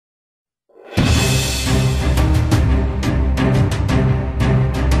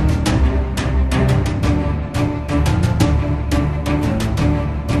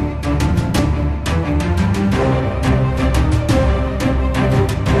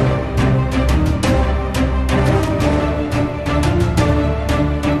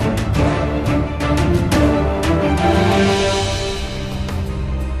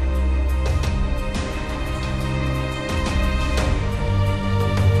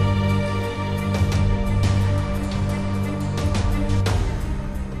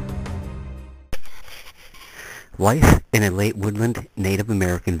Life in a Late Woodland Native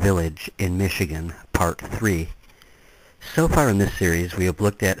American Village in Michigan, Part 3. So far in this series, we have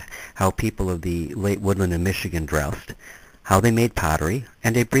looked at how people of the Late Woodland in Michigan dressed, how they made pottery,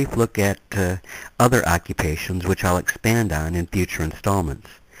 and a brief look at other occupations which I'll expand on in future installments.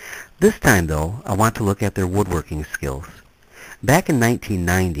 This time, though, I want to look at their woodworking skills. Back in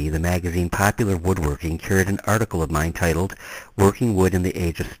 1990, the magazine Popular Woodworking carried an article of mine titled Working Wood in the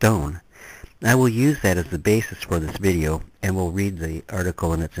Age of Stone. I will use that as the basis for this video, and we'll read the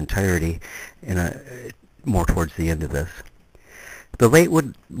article in its entirety more towards the end of this. The late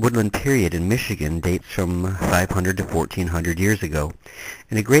woodland period in Michigan dates from 500 to 1400 years ago,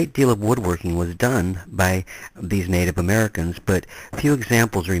 and a great deal of woodworking was done by these Native Americans, but few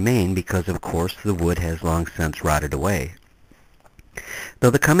examples remain because, of course, the wood has long since rotted away. Though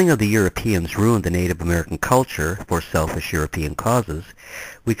the coming of the Europeans ruined the Native American culture for selfish European causes,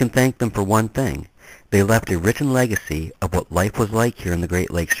 we can thank them for one thing. They left a written legacy of what life was like here in the Great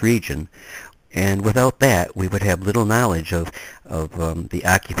Lakes region, and without that we would have little knowledge of the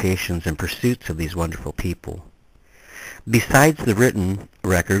occupations and pursuits of these wonderful people. Besides the written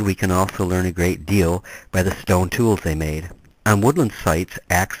record, we can also learn a great deal by the stone tools they made. On woodland sites,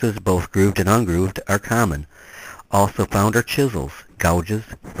 axes, both grooved and ungrooved, are common. Also found are chisels, gouges,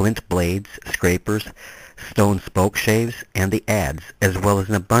 flint blades, scrapers, stone spoke shaves, and the adze, as well as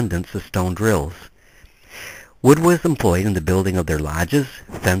an abundance of stone drills. Wood was employed in the building of their lodges,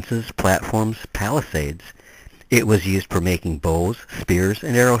 fences, platforms, palisades. It was used for making bows, spears,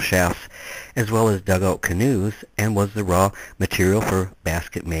 and arrow shafts, as well as dugout canoes, and was the raw material for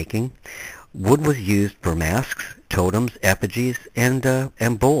basket making. Wood was used for masks, totems, effigies, and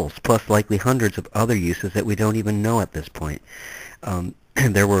bowls, plus likely hundreds of other uses that we don't even know at this point.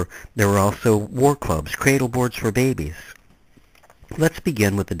 There were also war clubs, cradle boards for babies. Let's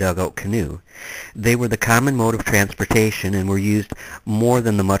begin with the dugout canoe. They were the common mode of transportation and were used more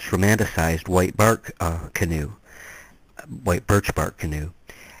than the much romanticized white birch bark canoe.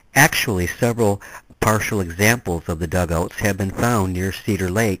 Actually, several partial examples of the dugouts have been found near Cedar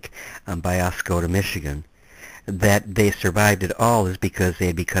Lake by Oscoda, Michigan. That they survived at all is because they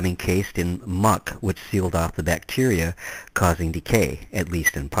had become encased in muck which sealed off the bacteria, causing decay, at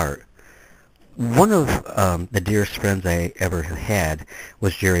least in part. One of the dearest friends I ever had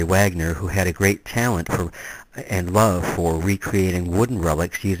was Jerry Wagner, who had a great talent for and love for recreating wooden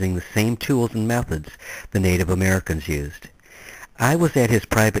relics using the same tools and methods the Native Americans used. I was at his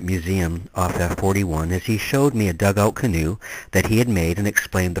private museum off F41 as he showed me a dugout canoe that he had made and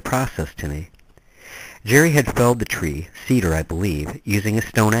explained the process to me. Jerry had felled the tree, cedar I believe, using a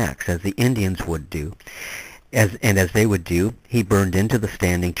stone axe as the Indians would do. As they would do, he burned into the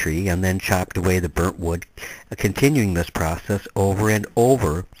standing tree and then chopped away the burnt wood, continuing this process over and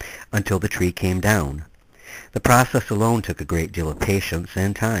over until the tree came down. The process alone took a great deal of patience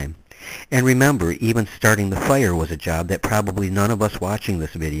and time. And remember, even starting the fire was a job that probably none of us watching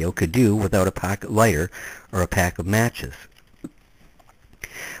this video could do without a pocket lighter or a pack of matches.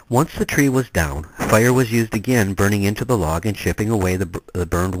 Once the tree was down, fire was used again, burning into the log and chipping away the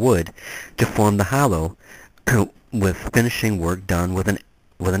burned wood to form the hollow, with finishing work done with an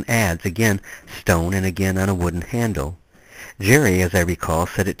adze, again stone and again on a wooden handle. Jerry, as I recall,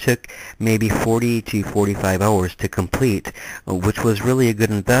 said it took maybe 40 to 45 hours to complete, which was really a good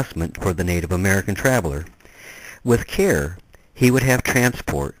investment for the Native American traveler. With care, he would have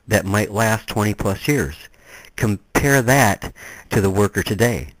transport that might last 20 plus years. Compare that to the worker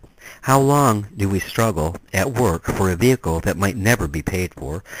today. How long do we struggle at work for a vehicle that might never be paid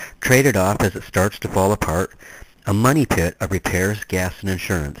for, traded off as it starts to fall apart, a money pit of repairs, gas, and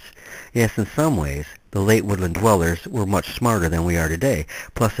insurance? Yes, in some ways, the late woodland dwellers were much smarter than we are today,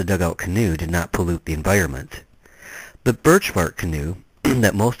 plus the dugout canoe did not pollute the environment. The birch bark canoe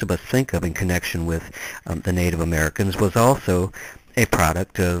that most of us think of in connection with the Native Americans was also a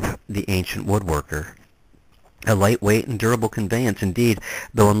product of the ancient woodworker. A lightweight and durable conveyance indeed,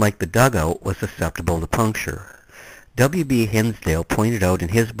 though unlike the dugout, was susceptible to puncture. W.B. Hinsdale pointed out in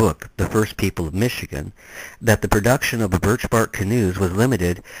his book, The First People of Michigan, that the production of birch bark canoes was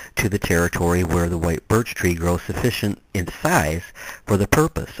limited to the territory where the white birch tree grows sufficient in size for the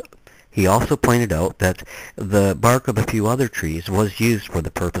purpose. He also pointed out that the bark of a few other trees was used for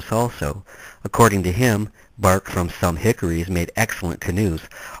the purpose also. According to him, bark from some hickories made excellent canoes.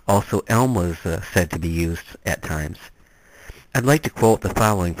 Also, elm was said to be used at times. I'd like to quote the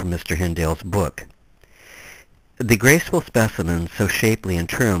following from Mr. Hinsdale's book. The graceful specimens, so shapely and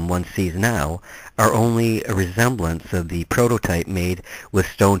trim one sees now, are only a resemblance of the prototype made with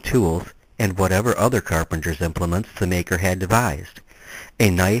stone tools and whatever other carpenter's implements the maker had devised. A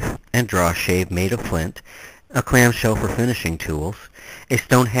knife and draw shave made of flint, a clamshell for finishing tools, a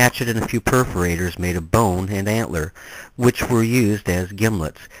stone hatchet and a few perforators made of bone and antler, which were used as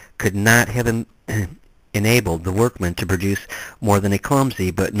gimlets, could not have enabled the workman to produce more than a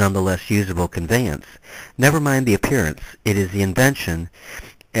clumsy but nonetheless usable conveyance. Never mind the appearance, it is the invention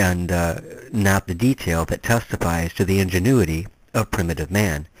and not the detail that testifies to the ingenuity of primitive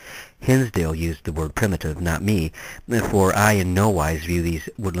man. Hinsdale used the word primitive, not me, for I in no wise view these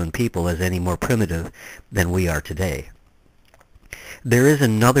woodland people as any more primitive than we are today. There is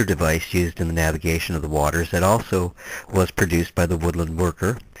another device used in the navigation of the waters that also was produced by the woodland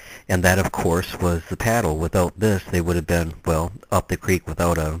worker, and that of course was the paddle. Without this they would have been, well, up the creek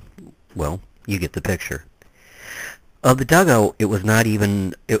without a, well, you get the picture. Of the dugout, it was not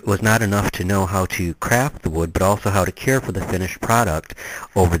enough to know how to craft the wood, but also how to care for the finished product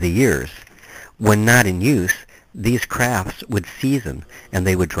over the years. When not in use, these crafts would season, and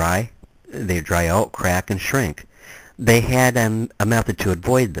they'd dry out, crack, and shrink. They had a method to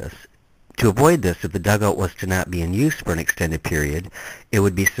avoid this. To avoid this, if the dugout was to not be in use for an extended period, it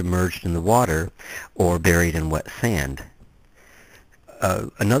would be submerged in the water or buried in wet sand.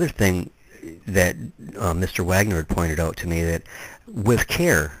 Another thing that Mr. Wagner had pointed out to me, that with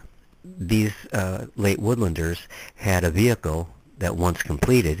care, these late woodlanders had a vehicle that once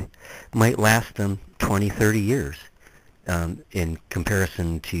completed might last them 20, 30 years in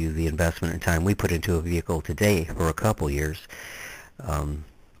comparison to the investment and time we put into a vehicle today for a couple years.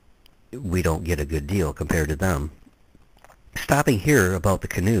 We don't get a good deal compared to them. Stopping here about the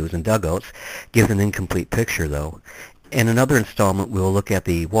canoes and dugouts gives an incomplete picture, though. In another installment, we will look at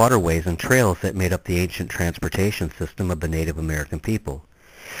the waterways and trails that made up the ancient transportation system of the Native American people.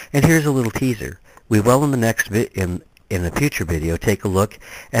 And here's a little teaser. We will in a future video take a look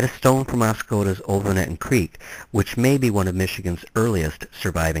at a stone from Oscoda's Olvernetten Creek, which may be one of Michigan's earliest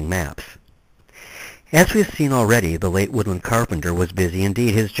surviving maps. As we have seen already, the late woodland carpenter was busy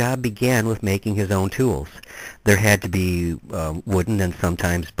indeed. His job began with making his own tools. There had to be wooden and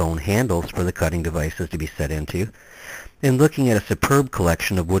sometimes bone handles for the cutting devices to be set into. In looking at a superb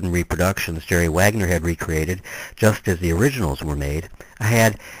collection of wooden reproductions Jerry Wagner had recreated just as the originals were made, I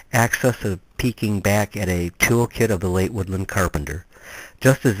had access of peeking back at a toolkit of the late woodland carpenter.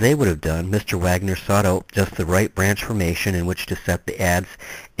 Just as they would have done, Mr. Wagner sought out just the right branch formation in which to set the adze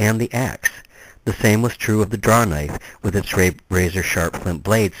and the axe. The same was true of the draw knife, with its razor-sharp flint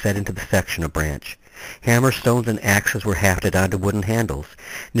blade set into the section of branch. Hammer stones and axes were hafted onto wooden handles.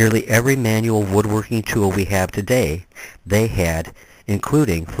 Nearly every manual woodworking tool we have today, they had,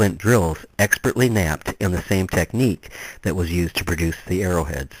 including flint drills expertly knapped in the same technique that was used to produce the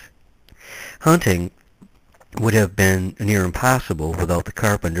arrowheads. Hunting would have been near impossible without the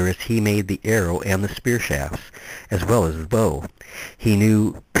carpenter, as he made the arrow and the spear shafts, as well as the bow. He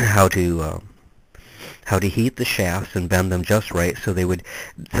knew how to heat the shafts and bend them just right so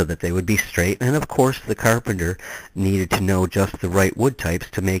that they would be straight, and of course the carpenter needed to know just the right wood types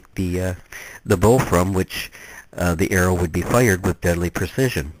to make the bow from which the arrow would be fired with deadly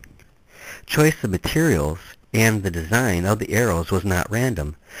precision. Choice of materials and the design of the arrows was not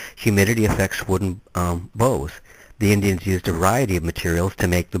random. Humidity affects wooden bows. The Indians used a variety of materials to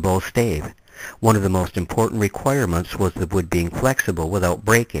make the bow stave. One of the most important requirements was the wood being flexible without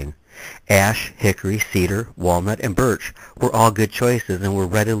breaking. Ash, hickory, cedar, walnut, and birch were all good choices and were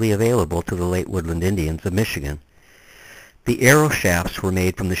readily available to the late woodland Indians of Michigan. The arrow shafts were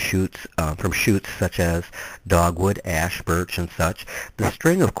made from shoots such as dogwood, ash, birch, and such. The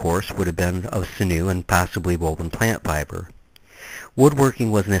string, of course, would have been of sinew and possibly woven plant fiber. Woodworking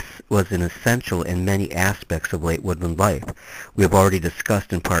was an essential in many aspects of late woodland life. We have already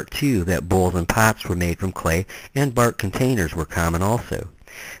discussed in Part 2 that bowls and pots were made from clay, and bark containers were common also.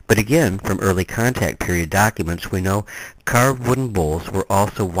 But again, from early contact period documents, we know carved wooden bowls were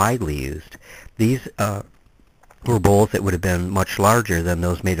also widely used. These were bowls that would have been much larger than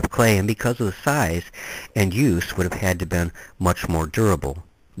those made of clay, and because of the size and use would have had to been much more durable.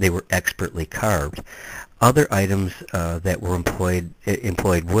 They were expertly carved. Other items that were employed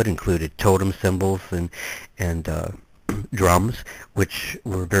wood included totem symbols and drums, which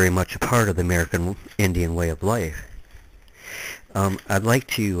were very much a part of the American Indian way of life. I'd like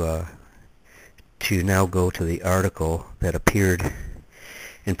to now go to the article that appeared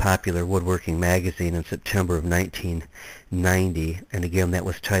in Popular Woodworking magazine in September of 1990, and again that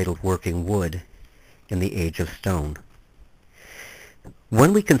was titled Working Wood in the Age of Stone.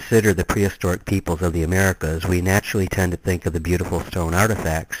 When we consider the prehistoric peoples of the Americas, we naturally tend to think of the beautiful stone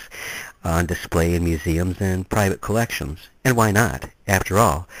artifacts on display in museums and private collections. And why not? After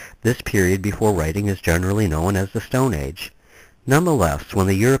all, this period before writing is generally known as the Stone Age. Nonetheless, when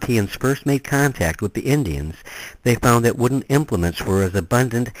the Europeans first made contact with the Indians, they found that wooden implements were as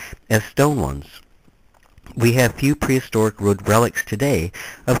abundant as stone ones. We have few prehistoric wood relics today,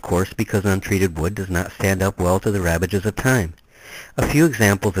 of course, because untreated wood does not stand up well to the ravages of time. A few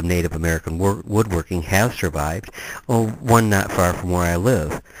examples of Native American woodworking have survived, one not far from where I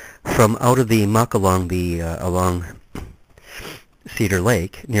live. From out of the muck along Cedar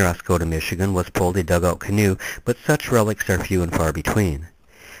Lake, near Oscoda, Michigan, was pulled a dugout canoe, but such relics are few and far between.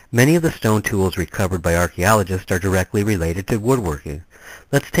 Many of the stone tools recovered by archaeologists are directly related to woodworking.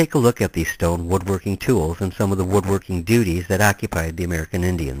 Let's take a look at these stone woodworking tools and some of the woodworking duties that occupied the American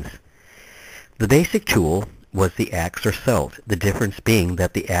Indians. The basic tool was the axe or celt, the difference being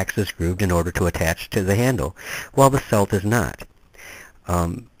that the axe is grooved in order to attach to the handle, while the celt is not.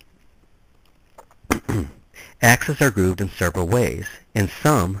 Axes are grooved in several ways. In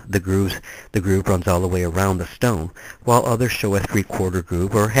some, the groove runs all the way around the stone, while others show a three-quarter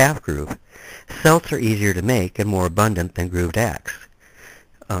groove or half groove. Celts are easier to make and more abundant than grooved axe.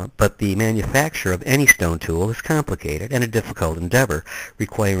 But the manufacture of any stone tool is complicated and a difficult endeavor,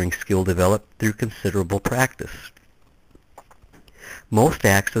 requiring skill developed through considerable practice. Most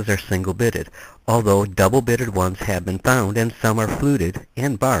axes are single-bitted, although double-bitted ones have been found, and some are fluted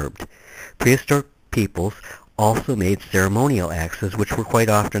and barbed. Prehistoric peoples also made ceremonial axes, which were quite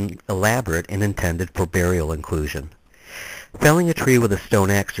often elaborate and intended for burial inclusion. Felling a tree with a stone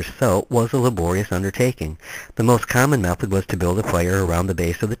axe or celt was a laborious undertaking. The most common method was to build a fire around the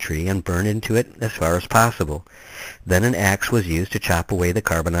base of the tree and burn into it as far as possible. Then an axe was used to chop away the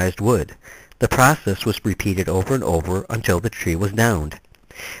carbonized wood. The process was repeated over and over until the tree was downed.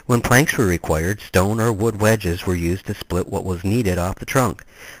 When planks were required, stone or wood wedges were used to split what was needed off the trunk.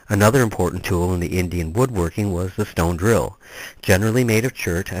 Another important tool in the Indian woodworking was the stone drill, generally made of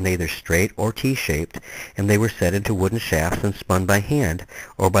chert and either straight or T-shaped, and they were set into wooden shafts and spun by hand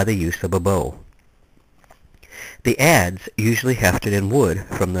or by the use of a bow. The adze, usually hefted in wood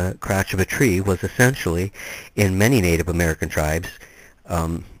from the crotch of a tree, was essentially, in many Native American tribes,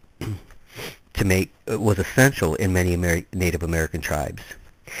 Native American tribes.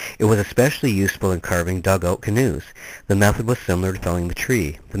 It was especially useful in carving dugout canoes. The method was similar to felling the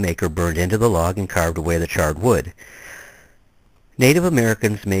tree. The maker burned into the log and carved away the charred wood. Native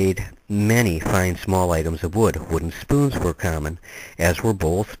Americans made many fine small items of wood. Wooden spoons were common, as were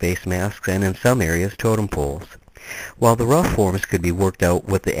bowls, face masks, and in some areas totem poles. While the rough forms could be worked out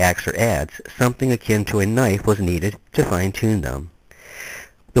with the axe or adze, something akin to a knife was needed to fine-tune them.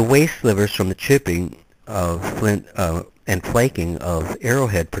 The waste slivers from the chipping of flint and flaking of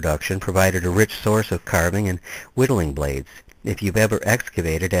arrowhead production provided a rich source of carving and whittling blades. If you've ever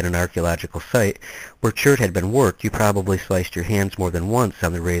excavated at an archaeological site where chert had been worked, you probably sliced your hands more than once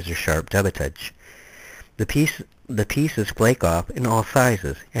on the razor-sharp dovettage. The pieces flake off in all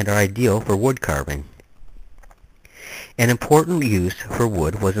sizes and are ideal for wood carving. An important use for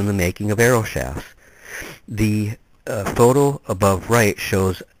wood was in the making of arrow shafts. The photo above right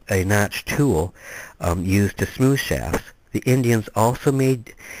shows a notch tool used to smooth shafts. The Indians also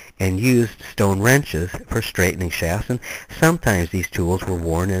made and used stone wrenches for straightening shafts, and sometimes these tools were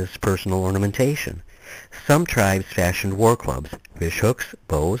worn as personal ornamentation. Some tribes fashioned war clubs, fish hooks,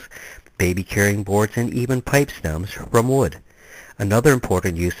 bows, baby carrying boards, and even pipe stems from wood. Another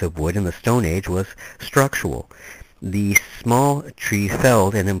important use of wood in the Stone Age was structural. The small trees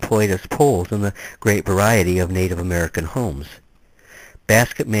felled and employed as poles in the great variety of Native American homes.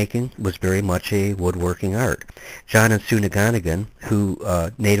 Basket making was very much a woodworking art. John and Sue Naganagan,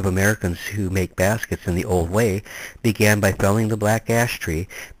 Native Americans who make baskets in the old way, began by felling the black ash tree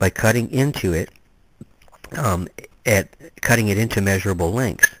by cutting it into measurable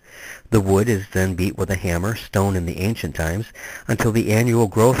lengths. The wood is then beat with a hammer, stone in the ancient times, until the annual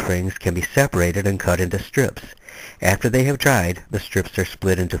growth rings can be separated and cut into strips. After they have dried, the strips are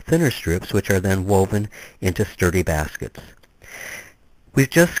split into thinner strips, which are then woven into sturdy baskets. We've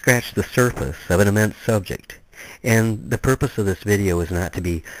just scratched the surface of an immense subject, and the purpose of this video is not to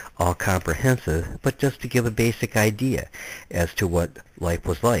be all comprehensive, but just to give a basic idea as to what life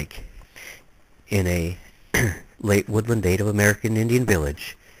was like in a late woodland Native American Indian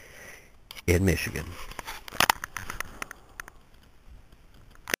village in Michigan.